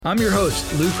I'm your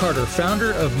host, Lou Carter,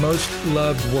 founder of Most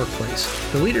Loved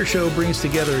Workplace. The Leader Show brings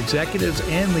together executives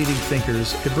and leading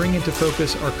thinkers to bring into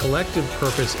focus our collective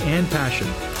purpose and passion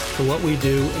for what we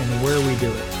do and where we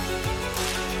do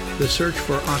it. The search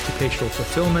for occupational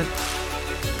fulfillment,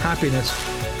 happiness,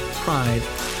 pride,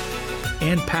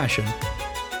 and passion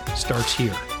starts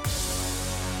here.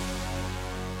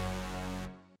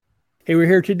 Hey, we're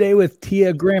here today with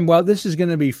Tia Graham. Well, this is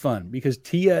going to be fun because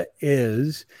Tia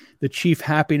is the Chief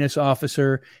Happiness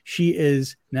Officer. She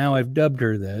is, now I've dubbed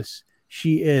her this,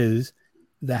 she is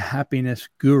the happiness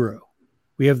guru.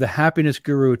 We have the happiness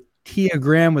guru, Tia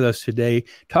Graham, with us today.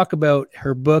 Talk about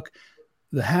her book,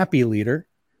 The Happy Leader,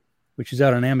 which is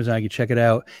out on Amazon. You can check it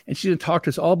out. And she's going to talk to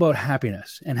us all about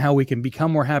happiness and how we can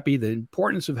become more happy, the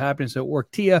importance of happiness at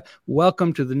work. Tia,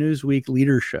 welcome to the Newsweek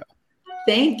Leader Show.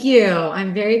 Thank you.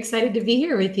 I'm very excited to be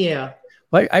here with you.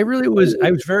 Well, I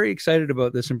was very excited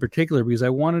about this in particular because I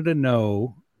wanted to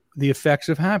know the effects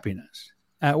of happiness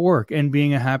at work and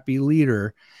being a happy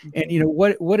leader, and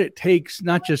what it takes,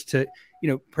 not just to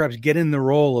perhaps get in the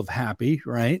role of happy,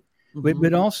 right? Mm-hmm.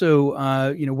 But also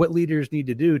what leaders need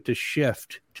to do to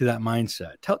shift to that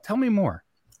mindset. Tell me more.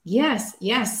 Yes.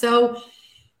 So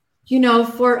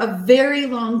for a very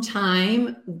long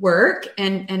time, work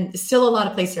and still a lot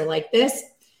of places are like this.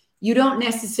 You don't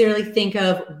necessarily think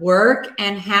of work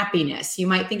and happiness. You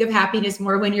might think of happiness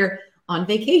more when you're on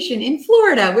vacation in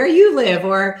Florida, where you live,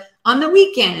 or on the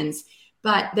weekends.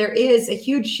 But there is a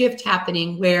huge shift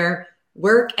happening where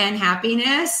work and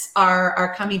happiness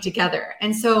are coming together.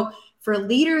 And so for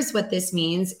leaders, what this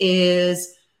means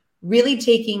is really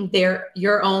taking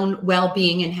your own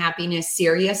well-being and happiness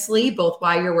seriously, both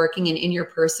while you're working and in your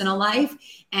personal life.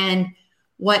 And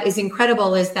what is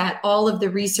incredible is that all of the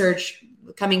research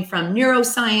coming from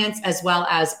neuroscience, as well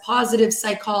as positive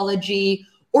psychology,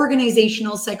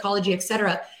 organizational psychology, et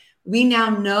cetera, we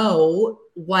now know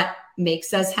what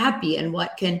makes us happy and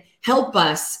what can help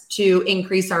us to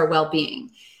increase our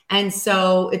well-being. And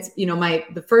so it's,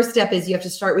 the first step is you have to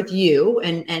start with you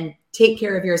and take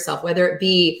care of yourself, whether it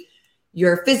be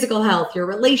your physical health, your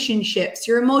relationships,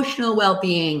 your emotional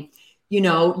well-being,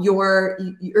 your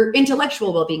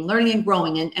intellectual well-being, learning and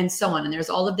growing, and so on. And there's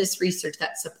all of this research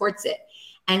that supports it.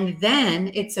 And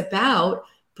then it's about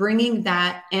bringing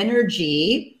that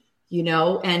energy,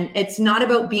 and it's not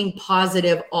about being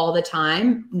positive all the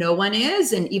time. No one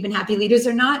is, and even happy leaders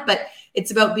are not, but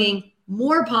it's about being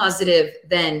more positive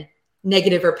than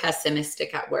negative or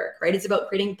pessimistic at work, right? It's about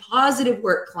creating positive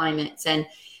work climates.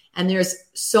 And there's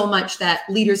so much that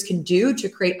leaders can do to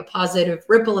create a positive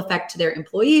ripple effect to their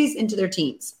employees and to their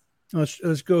teams.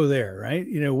 Let's go there, right?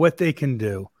 What they can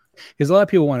do. Because a lot of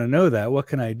people want to know that. What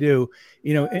can I do?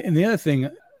 And the other thing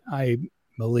I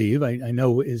believe, I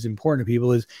know is important to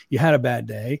people is you had a bad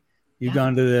day. You've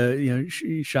gone to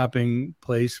the shopping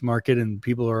place, market, and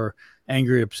people are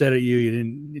angry, upset at you. You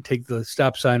didn't take the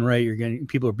stop sign right.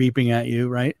 People are beeping at you,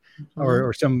 right? Mm-hmm.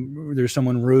 Or there's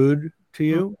someone rude to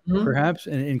you, mm-hmm. perhaps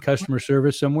in customer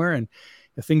service somewhere, and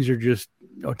if things are just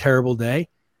a terrible day.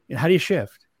 How do you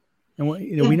shift? And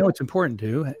we know it's important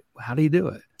to. How do you do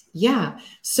it? Yeah.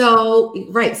 So,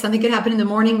 right. Something could happen in the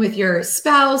morning with your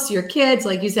spouse, your kids,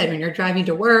 like you said, when you're driving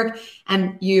to work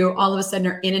and you all of a sudden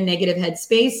are in a negative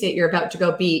headspace that you're about to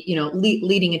go be,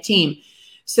 leading a team.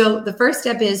 So the first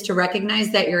step is to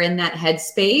recognize that you're in that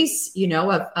headspace,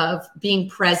 of being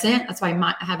present. That's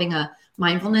why having a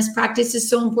mindfulness practice is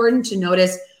so important, to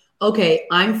notice, okay,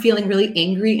 I'm feeling really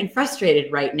angry and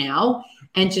frustrated right now,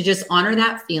 and to just honor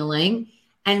that feeling.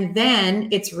 And then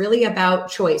it's really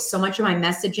about choice. So much of my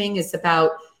messaging is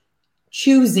about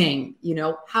choosing,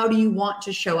 how do you want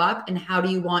to show up and how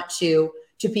do you want to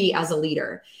be as a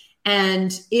leader?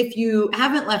 And if you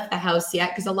haven't left the house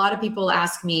yet, because a lot of people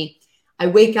ask me, I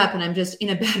wake up and I'm just in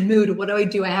a bad mood. What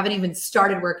do? I haven't even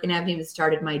started working. I haven't even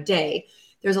started my day.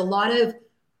 There's a lot of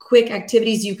quick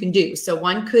activities you can do. So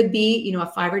one could be, a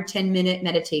 5 or 10 minute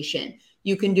meditation.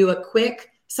 You can do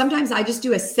sometimes I just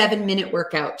do a 7-minute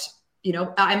workout.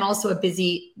 I'm also a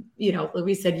busy, like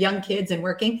we said, young kids and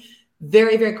working,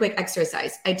 very, very quick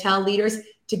exercise. I tell leaders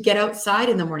to get outside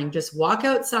in the morning, just walk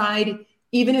outside,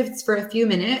 even if it's for a few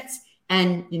minutes,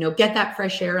 and, get that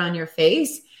fresh air on your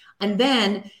face. And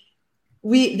then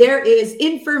there is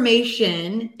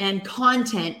information and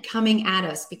content coming at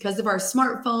us because of our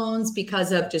smartphones,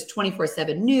 because of just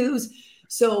 24/7 news.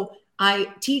 So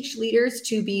I teach leaders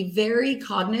to be very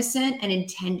cognizant and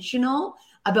intentional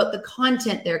about the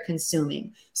content they're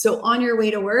consuming. So on your way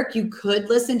to work, you could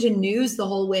listen to news the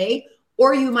whole way,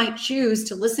 or you might choose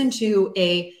to listen to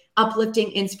a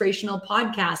uplifting, inspirational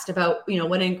podcast about,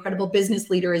 what an incredible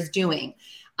business leader is doing.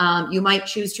 You might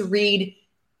choose to read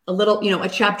a little, a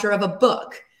chapter of a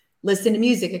book, listen to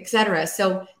music, etc.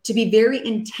 So to be very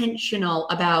intentional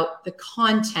about the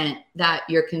content that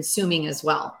you're consuming as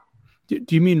well. Do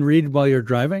you mean read while you're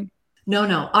driving? No,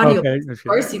 audio. Okay. Of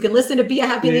course, you can listen to Be a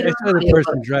Happy Leader I on saw the audiobook.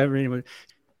 person driving.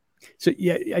 So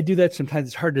yeah, I do that sometimes.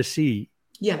 It's hard to see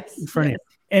in front of you.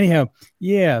 Anyhow,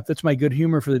 yeah, that's my good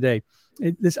humor for the day.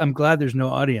 I'm glad there's no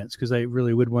audience because I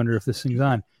really would wonder if this thing's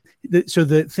on. So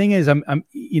the thing is,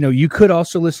 you could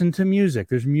also listen to music.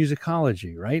 There's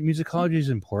musicology, right? Musicology is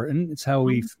important. It's how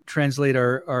we translate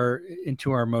our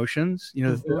into our emotions.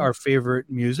 Our favorite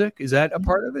music. Is that a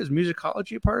part of it? Is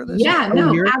musicology a part of this? Yeah,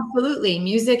 no, absolutely.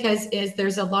 Music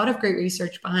there's a lot of great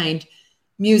research behind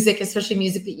music, especially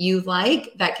music that you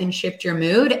like that can shift your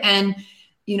mood. And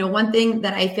one thing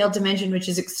that I failed to mention, which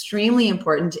is extremely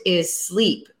important, is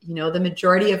sleep. The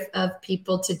majority of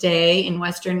people today in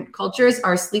Western cultures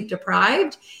are sleep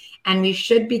deprived, and we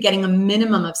should be getting a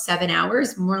minimum of 7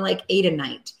 hours, more like 8 a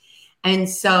night. And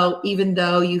so even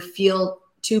though you feel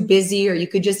too busy, or you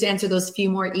could just answer those few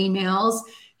more emails,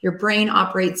 your brain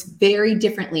operates very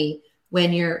differently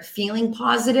when you're feeling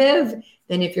positive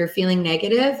than if you're feeling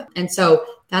negative. And so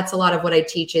that's a lot of what I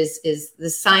teach is the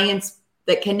science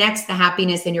that connects the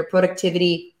happiness and your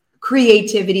productivity,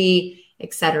 creativity,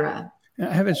 etc.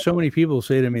 I have had so many people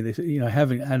say to me, they say, I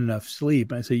haven't had enough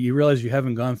sleep. And I say, you realize you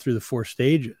haven't gone through the 4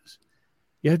 stages.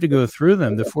 You have to go through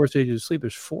them. The 4 stages of sleep,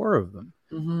 there's 4 of them.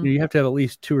 Mm-hmm. You have to have at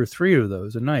least 2 or 3 of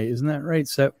those a night. Isn't that right?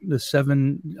 The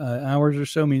 7 hours or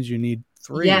so means you need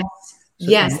 3. Yes.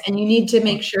 Yes. And you need to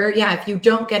make sure, if you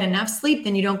don't get enough sleep,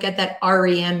 then you don't get that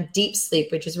REM deep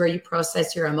sleep, which is where you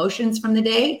process your emotions from the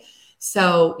day.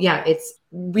 So it's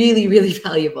really, really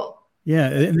valuable. Yeah.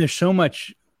 And there's so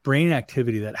much brain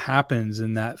activity that happens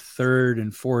in that 3rd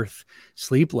and 4th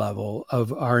sleep level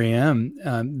of REM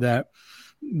that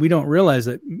we don't realize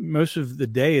that most of the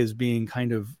day is being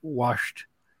kind of washed,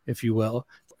 if you will,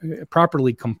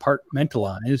 properly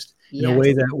compartmentalized in a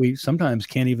way that we sometimes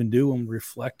can't even do when we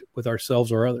reflect with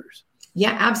ourselves or others.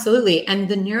 Yeah, absolutely. And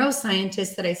the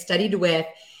neuroscientist that I studied with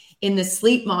in the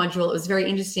sleep module, it was very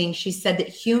interesting. She said that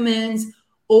humans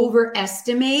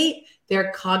overestimate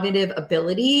their cognitive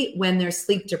ability when they're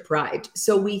sleep deprived.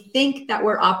 So we think that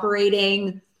we're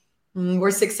operating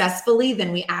more successfully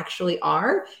than we actually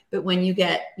are. But when you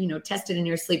get, tested and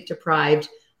you're sleep deprived,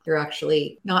 you're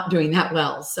actually not doing that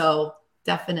well. So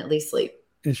definitely sleep.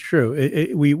 It's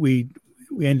true.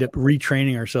 We end up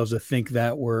retraining ourselves to think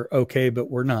that we're okay, but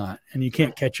we're not. And you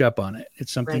can't catch up on it.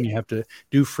 It's something you have to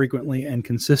do frequently and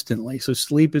consistently. So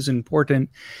sleep is important.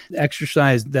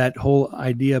 Exercise, that whole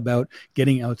idea about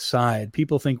getting outside.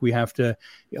 People think we have to,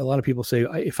 a lot of people say,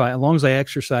 as long as I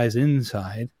exercise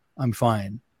inside, I'm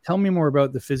fine. Tell me more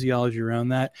about the physiology around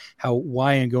that,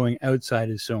 why going outside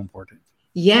is so important.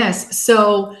 Yes.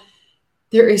 So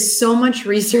there is so much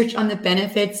research on the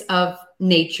benefits of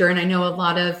nature. And I know a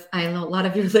lot of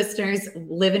your listeners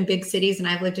live in big cities, and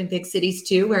I've lived in big cities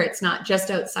too, where it's not just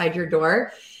outside your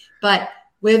door, but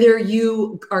whether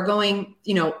you are going,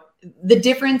 the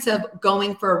difference of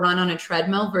going for a run on a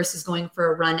treadmill versus going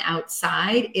for a run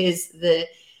outside is the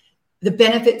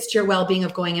benefits to your well-being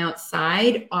of going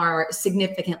outside are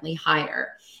significantly higher.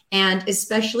 And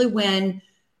especially when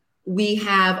we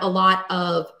have a lot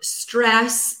of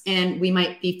stress and we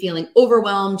might be feeling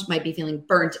overwhelmed, might be feeling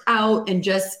burnt out, and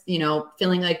just,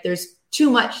 feeling like there's too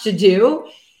much to do.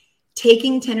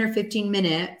 Taking 10 or 15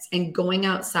 minutes and going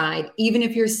outside, even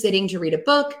if you're sitting to read a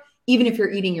book, even if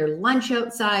you're eating your lunch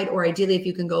outside, or ideally if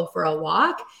you can go for a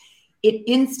walk, it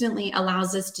instantly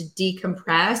allows us to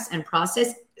decompress and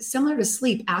process, similar to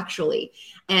sleep, actually.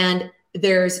 And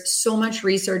there's so much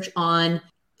research on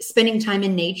spending time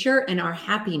in nature and our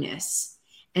happiness.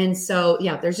 And so,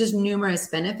 there's just numerous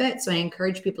benefits. So I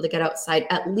encourage people to get outside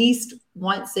at least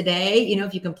once a day,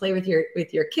 if you can play with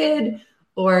your kid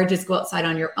or just go outside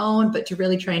on your own, but to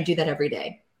really try and do that every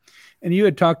day. And you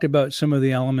had talked about some of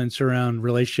the elements around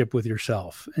relationship with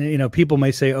yourself. People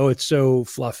may say, oh, it's so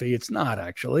fluffy. It's not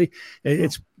actually.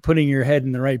 It's putting your head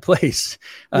in the right place.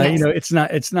 Yes.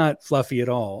 It's not fluffy at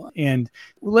all. And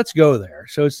let's go there.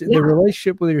 So it's the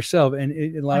relationship with yourself. And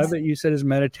a lot of it, you said, is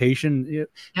meditation.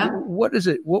 What is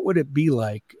it? What would it be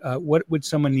like? What would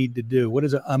someone need to do? What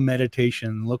does a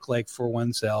meditation look like for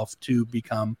oneself to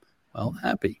become,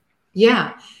 happy?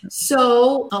 Yeah.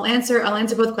 So I'll answer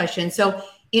both questions. So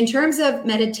in terms of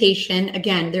meditation,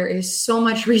 again, there is so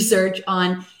much research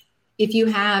on if you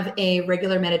have a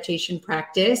regular meditation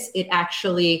practice, it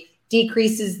actually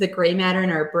decreases the gray matter in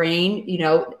our brain,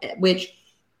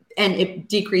 and it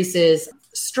decreases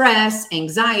stress,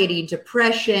 anxiety,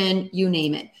 depression, you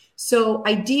name it. So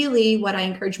ideally, what I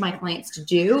encourage my clients to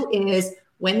do is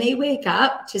when they wake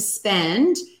up to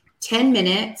spend 10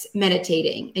 minutes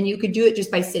meditating. And you could do it just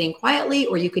by sitting quietly,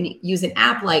 or you can use an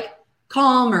app like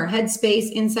Calm or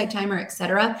Headspace, Insight Timer,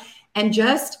 etc., and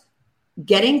just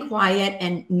getting quiet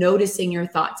and noticing your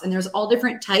thoughts. And there's all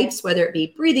different types, whether it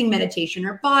be breathing meditation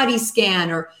or body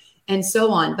scan or and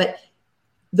so on. But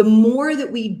the more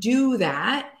that we do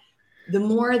that, the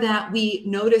more that we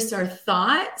notice our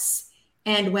thoughts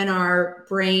and when our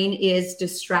brain is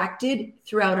distracted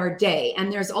throughout our day.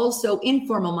 And there's also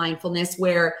informal mindfulness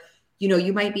where,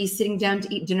 you might be sitting down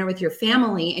to eat dinner with your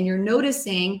family and you're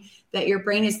noticing that your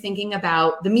brain is thinking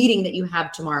about the meeting that you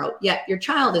have tomorrow, yet your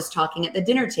child is talking at the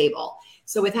dinner table.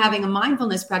 So with having a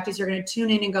mindfulness practice, you're going to tune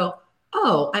in and go,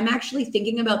 oh, I'm actually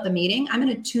thinking about the meeting. I'm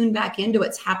going to tune back into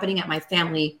what's happening at my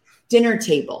family dinner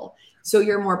table. So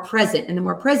you're more present. And the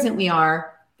more present we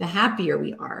are, the happier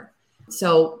we are.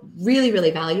 So really, really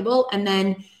valuable. And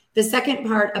then the second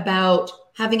part about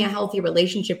having a healthy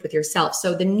relationship with yourself.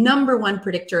 So the number one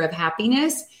predictor of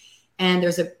happiness, and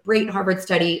there's a great Harvard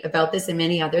study about this and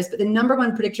many others, but the number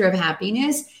one predictor of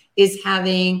happiness is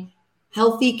having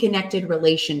healthy, connected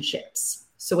relationships.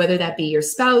 So whether that be your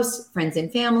spouse, friends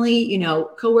and family,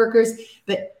 coworkers,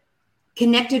 but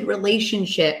connected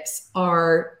relationships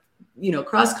are,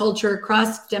 cross-culture,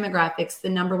 cross-demographics, the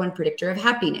number one predictor of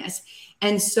happiness.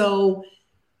 And so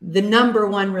the number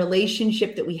one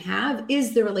relationship that we have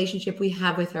is the relationship we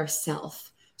have with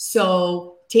ourselves.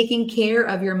 So taking care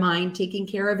of your mind, taking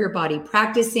care of your body,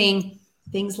 practicing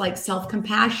things like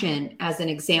self-compassion, as an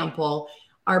example,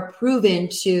 are proven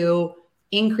to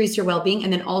increase your well-being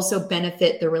and then also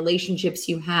benefit the relationships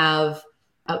you have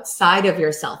outside of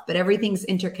yourself. But everything's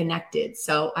interconnected.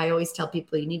 So I always tell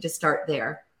people you need to start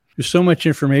there. There's so much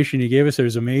information you gave us. It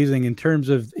was amazing in terms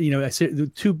of, I said the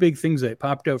two big things that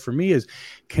popped out for me is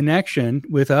connection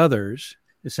with others,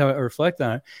 is how I reflect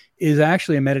on it, is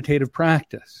actually a meditative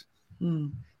practice.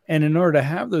 Mm. And in order to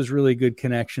have those really good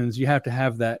connections, you have to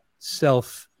have that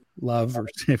self-love, or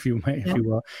if you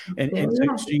will, and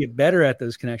so you get better at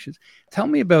those connections. Tell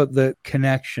me about the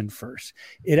connection first.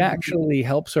 It actually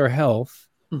helps our health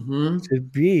to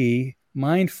be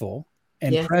mindful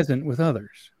and present with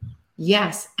others.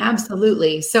 Yes,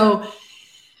 absolutely. So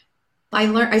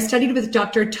I studied with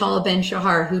Dr. Tal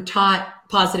Ben-Shahar, who taught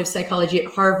positive psychology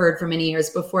at Harvard for many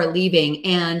years before leaving.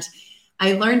 And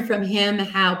I learned from him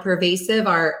how pervasive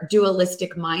our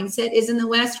dualistic mindset is in the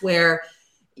West, where,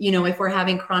 if we're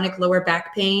having chronic lower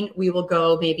back pain, we will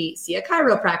go maybe see a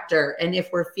chiropractor. And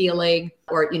if we're feeling,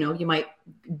 or, you might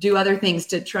do other things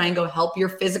to try and go help your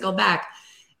physical back.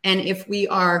 And if we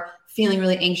are feeling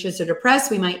really anxious or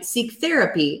depressed, we might seek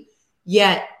therapy.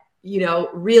 Yet,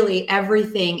 really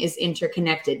everything is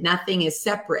interconnected. Nothing is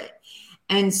separate.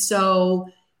 And so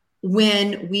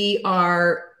when we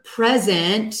are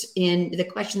present in the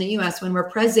question that you asked, when we're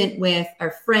present with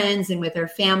our friends and with our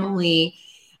family,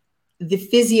 the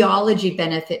physiology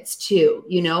benefits too.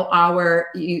 You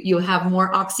have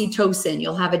more oxytocin,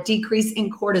 you'll have a decrease in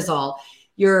cortisol,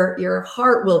 your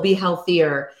heart will be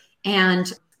healthier.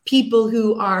 And people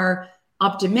who are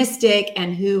optimistic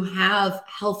and who have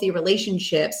healthy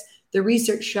relationships, the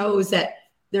research shows that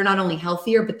they're not only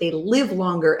healthier, but they live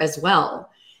longer as well.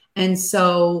 And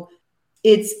so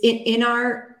it's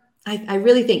I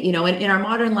really think, in our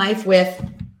modern life with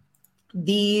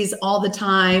these all the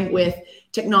time, with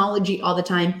technology all the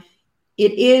time,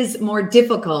 it is more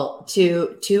difficult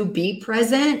to be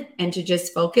present and to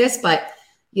just focus. But,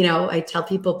 I tell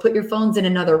people, put your phones in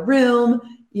another room.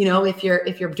 If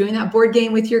you're doing that board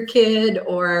game with your kid,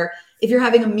 or if you're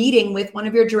having a meeting with one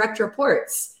of your direct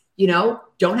reports,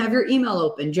 don't have your email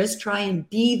open. Just try and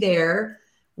be there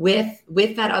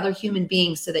with that other human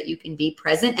being so that you can be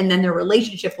present. And then the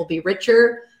relationship will be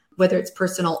richer, whether it's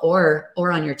personal or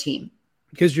on your team.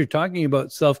 Because you're talking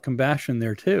about self-compassion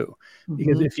there too.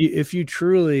 Because if you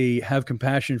truly have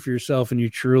compassion for yourself and you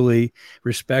truly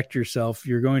respect yourself,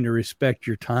 you're going to respect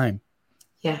your time.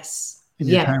 Yes. And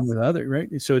your time with others,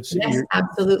 right? So it's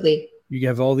absolutely. You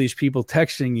have all these people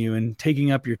texting you and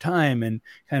taking up your time and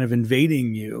kind of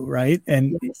invading you, right?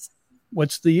 And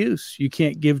what's the use? You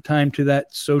can't give time to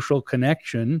that social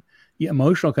connection, the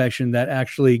emotional connection that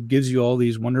actually gives you all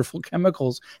these wonderful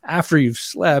chemicals after you've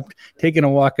slept, taken a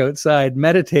walk outside,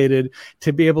 meditated,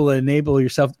 to be able to enable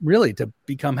yourself really to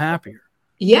become happier.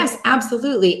 Yes,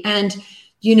 absolutely. And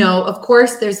of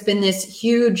course, there's been this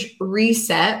huge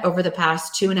reset over the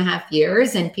past 2.5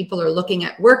 years, and people are looking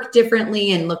at work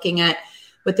differently and looking at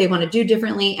what they want to do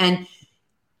differently. And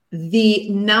the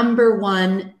number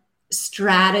one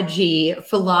strategy,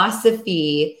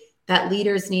 philosophy that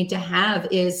leaders need to have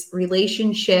is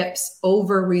relationships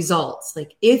over results.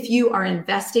 Like, if you are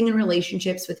investing in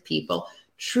relationships with people,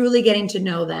 truly getting to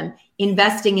know them,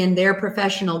 investing in their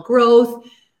professional growth,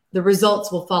 the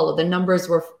results will follow, the numbers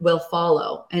will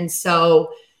follow. And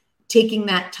so taking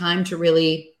that time to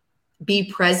really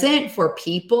be present for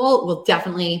people will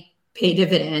definitely pay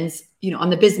dividends, on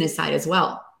the business side as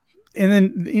well. And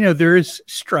then, there is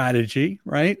strategy,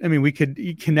 right? I mean, we could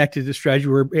connect to the strategy.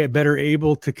 We're better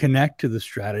able to connect to the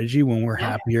strategy when we're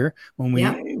happier, when we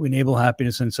enable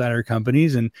happiness inside our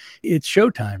companies. And it's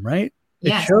showtime, right?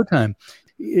 Yes. It's showtime.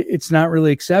 It's not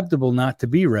really acceptable not to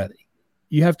be ready.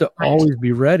 You have to always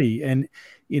be ready. And,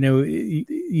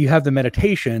 you have the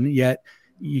meditation, yet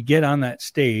you get on that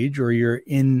stage, or you're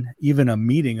in even a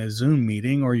meeting, a Zoom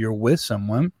meeting, or you're with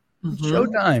someone.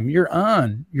 Showtime. You're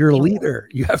on. You're a leader.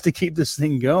 You have to keep this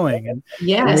thing going. And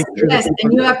yes,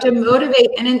 and you have to motivate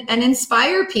and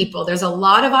inspire people. There's a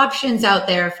lot of options out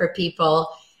there for people,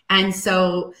 and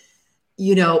so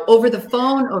over the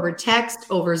phone, over text,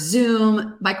 over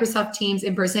Zoom, Microsoft Teams,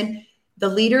 in person, the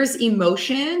leaders'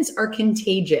 emotions are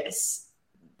contagious,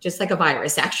 just like a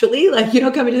virus. Actually,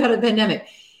 coming out of the pandemic.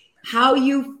 How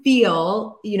you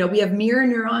feel, we have mirror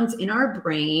neurons in our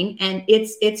brain, and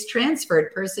it's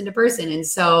transferred person to person. And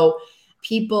so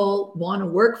people want to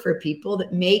work for people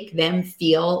that make them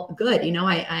feel good.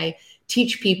 I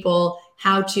teach people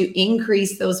how to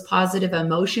increase those positive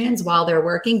emotions while they're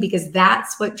working, because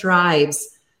that's what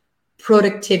drives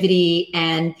productivity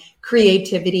and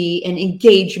creativity and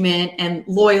engagement and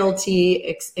loyalty,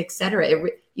 et cetera.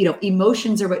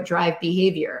 Emotions are what drive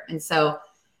behavior. And so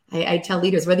I tell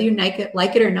leaders, whether you like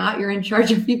it or not, you're in charge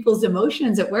of people's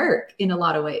emotions at work in a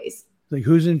lot of ways. Like,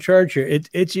 who's in charge here?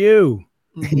 It's you.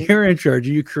 You're in charge.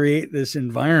 You create this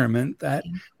environment that,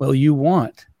 you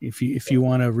want. If you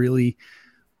want a really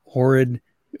horrid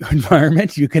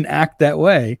environment, you can act that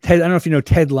way. Ted, I don't know if you know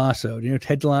Ted Lasso. Do you know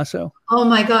Ted Lasso? Oh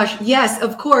my gosh. Yes,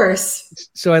 of course.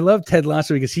 So I love Ted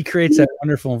Lasso because he creates that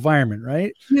wonderful environment,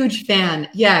 right? Huge fan.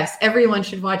 Yes. Everyone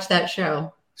should watch that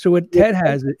show. So what Ted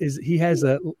has is he has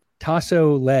a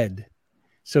Tasso lead.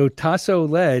 So Tasso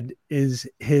lead is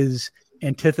his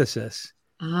antithesis.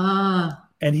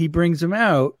 And he brings them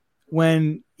out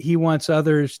when he wants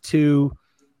others to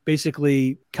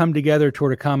basically come together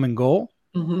toward a common goal,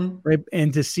 right?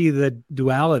 And to see the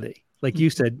duality, like you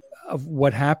said, of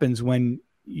what happens when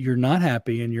you're not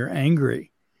happy and you're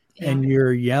angry and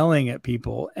you're yelling at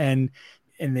people and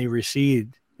they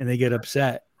recede and they get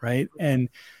upset, right? And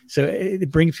so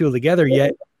it brings people together,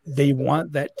 yet they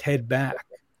want that Ted back.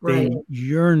 They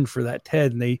yearn for that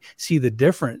Ted, and they see the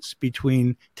difference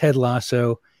between Ted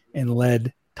Lasso and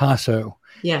Led Tasso.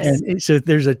 Yes. And so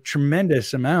there's a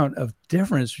tremendous amount of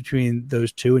difference between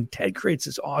those two. And Ted creates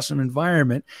this awesome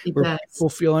environment where people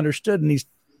feel understood, and he's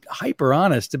hyper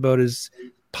honest about his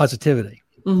positivity.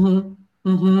 No,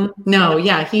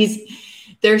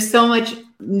 there's so much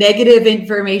negative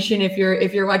information if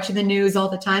you're watching the news all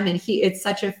the time, and it's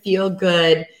such a feel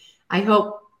good. I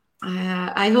hope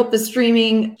the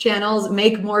streaming channels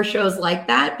make more shows like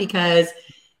that, because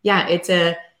it's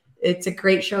a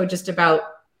great show just about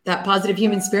that positive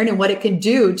human spirit and what it can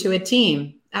do to a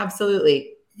team.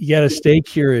 Absolutely. You got to stay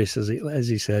curious, as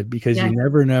he said, because you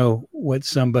never know what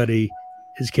somebody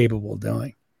is capable of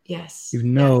doing. Yes. You've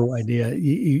no idea.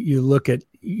 You look at,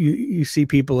 you see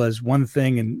people as one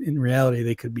thing, and in reality,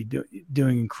 they could be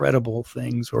doing incredible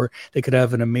things, or they could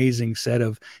have an amazing set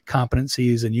of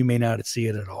competencies, and you may not see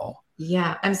it at all.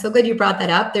 Yeah. I'm so glad you brought that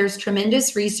up. There's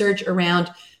tremendous research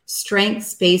around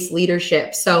strengths-based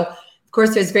leadership. So of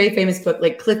course, there's very famous book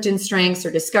like Clifton Strengths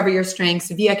or Discover Your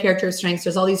Strengths, Via Character Strengths.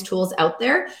 There's all these tools out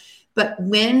there. But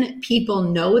when people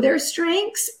know their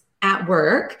strengths at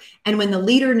work, and when the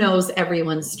leader knows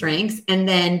everyone's strengths, and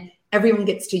then everyone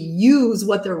gets to use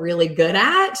what they're really good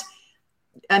at,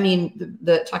 I mean,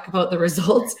 talk about the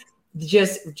results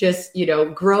just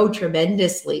grow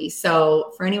tremendously.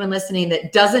 So for anyone listening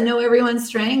that doesn't know everyone's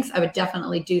strengths, I would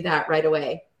definitely do that right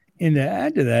away. And to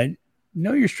add to that,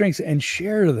 know your strengths and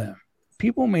share them.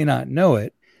 People may not know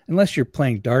it unless you're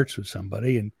playing darts with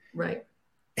somebody, and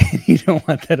you don't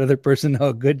want that other person to know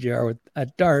how good you are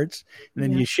at darts. And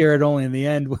then you share it only in the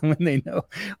end when they know,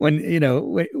 when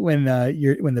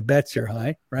the bets are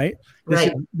high, right?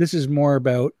 This is more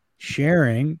about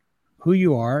sharing who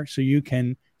you are so you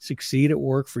can succeed at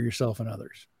work for yourself and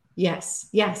others.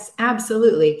 Yes,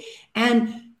 absolutely.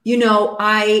 And,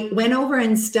 I went over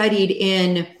and studied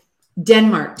in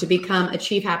Denmark to become a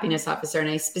chief happiness officer. And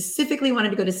I specifically wanted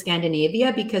to go to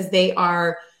Scandinavia because they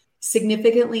are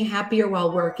significantly happier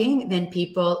while working than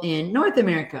people in North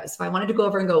America. So I wanted to go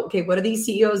over and go, okay, what are these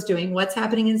CEOs doing? What's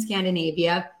happening in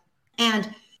Scandinavia?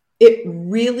 And it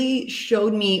really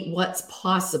showed me what's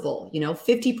possible.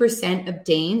 50% of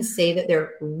Danes say that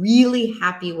they're really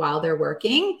happy while they're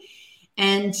working.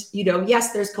 And,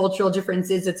 yes, there's cultural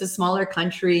differences. It's a smaller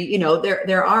country.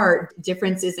 There are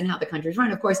differences in how the country's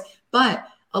run, of course, but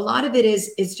a lot of it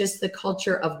is just the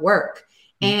culture of work.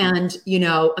 And,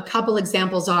 a couple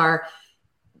examples are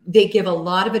they give a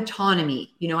lot of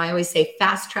autonomy. I always say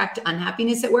fast track to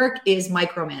unhappiness at work is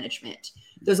micromanagement.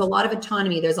 There's a lot of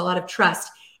autonomy. There's a lot of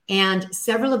trust. And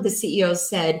several of the CEOs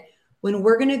said, when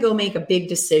we're going to go make a big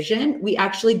decision, we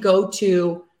actually go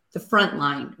to the front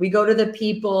line. We go to the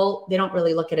people. They don't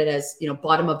really look at it as,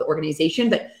 bottom of the organization,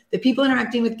 but the people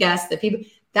interacting with guests, the people,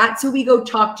 that's who we go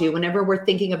talk to whenever we're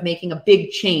thinking of making a big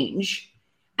change,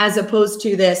 as opposed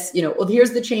to this, well,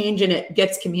 here's the change and it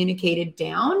gets communicated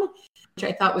down, which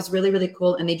I thought was really, really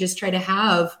cool. And they just try to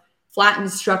have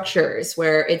flattened structures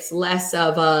where it's less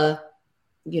of a,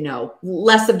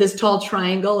 less of this tall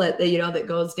triangle that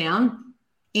goes down.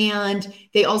 And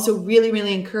they also really,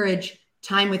 really encourage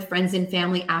time with friends and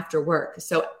family after work.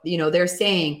 So, they're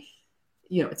saying,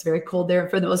 it's very cold there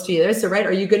for the most of you there. So, right,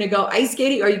 are you going to go ice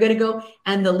skating? Are you going to go?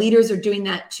 And the leaders are doing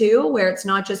that too, where it's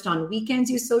not just on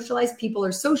weekends you socialize. People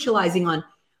are socializing on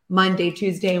Monday,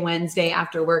 Tuesday, Wednesday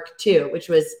after work too, which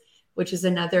is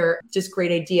another just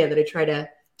great idea that I try to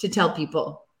tell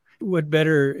people. What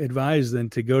better advice than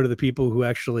to go to the people who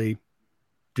actually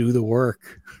do the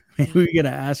work? Who are you going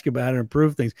to ask about how to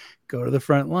improve things? Go to the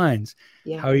front lines.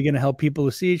 Yeah. How are you going to help people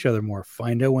to see each other more?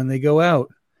 Find out when they go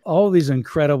out. All of these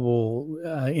incredible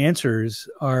answers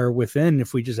are within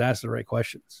if we just ask the right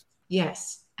questions.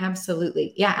 Yes,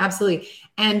 absolutely. Yeah, absolutely.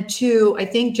 And two, I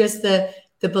think just the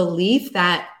belief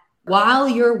that while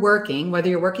you're working, whether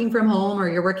you're working from home or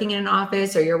you're working in an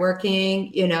office or you're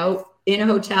working, in a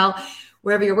hotel,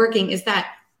 wherever you're working, is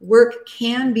that work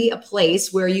can be a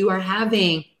place where you are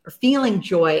having or feeling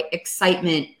joy,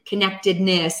 excitement,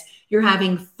 connectedness. You're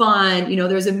having fun,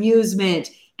 there's amusement.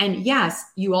 And yes,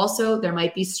 there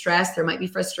might be stress, there might be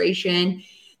frustration,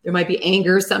 there might be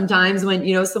anger sometimes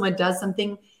when, someone does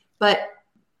something, but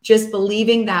just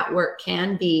believing that work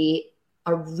can be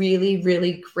a really,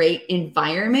 really great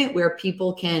environment where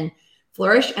people can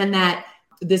flourish. And that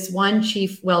this one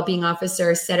chief well-being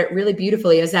officer said it really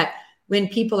beautifully, is that when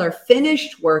people are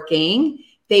finished working,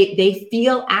 they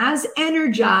feel as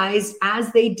energized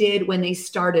as they did when they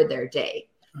started their day.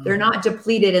 Oh. They're not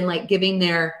depleted and like giving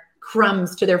their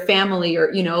crumbs to their family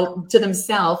or, to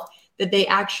themselves, that they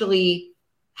actually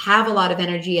have a lot of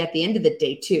energy at the end of the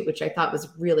day too, which I thought was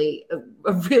really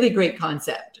a really great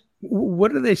concept.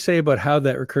 What do they say about how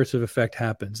that recursive effect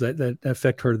happens, that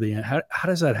effect toward the end? How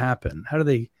does that happen? How do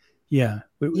they,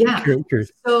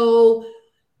 Curious. So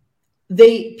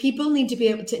people need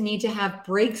to have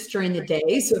breaks during the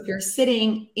day. So if you're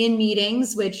sitting in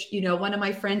meetings, which, one of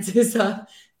my friends is a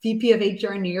VP of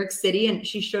HR in New York City, and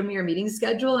she showed me her meeting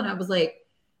schedule. And I was like,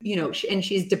 and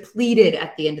she's depleted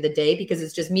at the end of the day because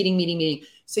it's just meeting.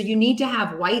 So you need to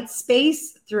have white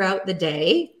space throughout the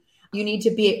day.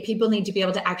 People need to be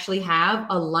able to actually have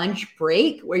a lunch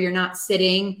break where you're not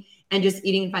sitting and just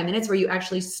eating in 5 minutes, where you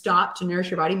actually stop to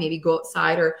nourish your body, maybe go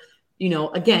outside or,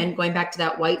 again, going back to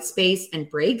that white space and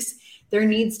breaks. There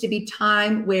needs to be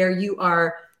time where you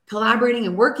are collaborating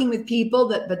and working with people,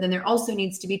 but then there also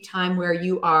needs to be time where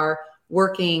you are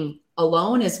working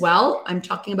alone as well. I'm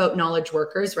talking about knowledge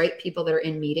workers, right? People that are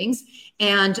in meetings.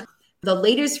 And the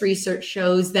latest research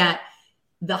shows that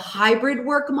the hybrid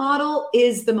work model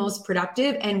is the most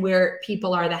productive and where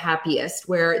people are the happiest,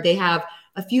 where they have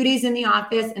a few days in the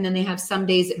office and then they have some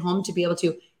days at home to be able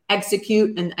to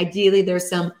execute. And ideally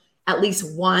there's at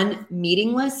least one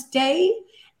meetingless day.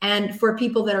 And for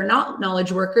people that are not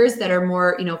knowledge workers, that are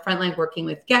more, frontline working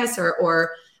with guests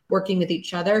or working with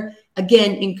each other,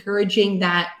 again, encouraging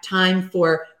that time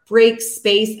for breaks,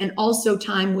 space, and also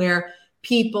time where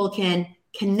people can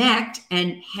connect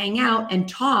and hang out and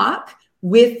talk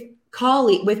with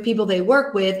people they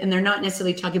work with. And they're not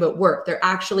necessarily talking about work. They're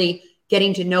actually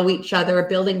getting to know each other,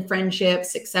 building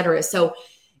friendships, etc. So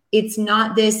it's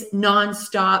not this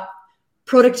nonstop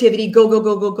productivity, go,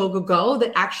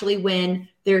 that actually when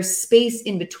there's space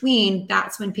in between,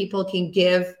 that's when people can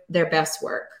give their best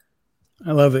work.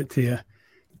 I love it, Tia.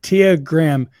 Tia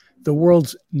Graham, the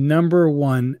world's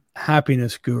 #1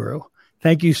 happiness guru.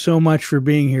 Thank you so much for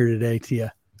being here today,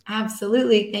 Tia.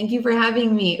 Absolutely. Thank you for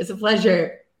having me. It was a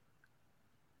pleasure.